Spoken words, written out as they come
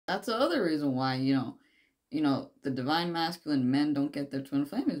That's the other reason why, the divine masculine men don't get their twin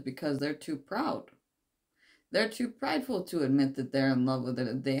flame is because they're too proud. They're too prideful to admit that they're in love with it,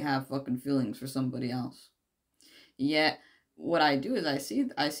 that they have fucking feelings for somebody else. Yet, what I do is I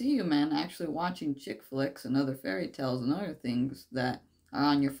see you men actually watching chick flicks and other fairy tales and other things that are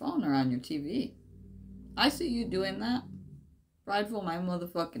on your phone or on your TV. I see you doing that. Prideful my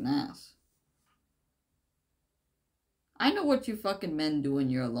motherfucking ass. I know what you fucking men do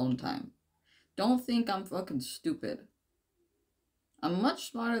in your alone time. Don't think I'm fucking stupid. I'm much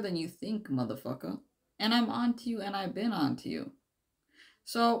smarter than you think, motherfucker. And I'm on to you and I've been on to you.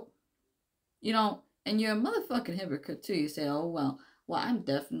 So, and you're a motherfucking hypocrite too. You say, oh, well, I'm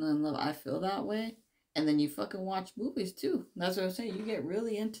definitely in love. I feel that way. And then you fucking watch movies too. That's what I'm saying. You get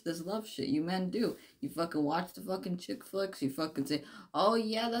really into this love shit. You men do. You fucking watch the fucking chick flicks. You fucking say, oh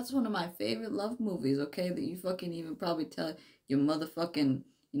yeah, that's one of my favorite love movies, okay? That you fucking even probably tell your motherfucking,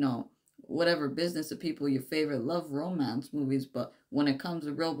 whatever business of people your favorite love romance movies. But when it comes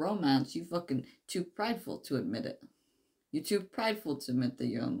to real romance, you fucking too prideful to admit it. You're too prideful to admit that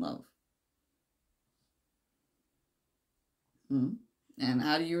you're in love. And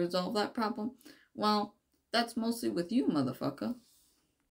how do you resolve that problem? Well, that's mostly with you, motherfucker.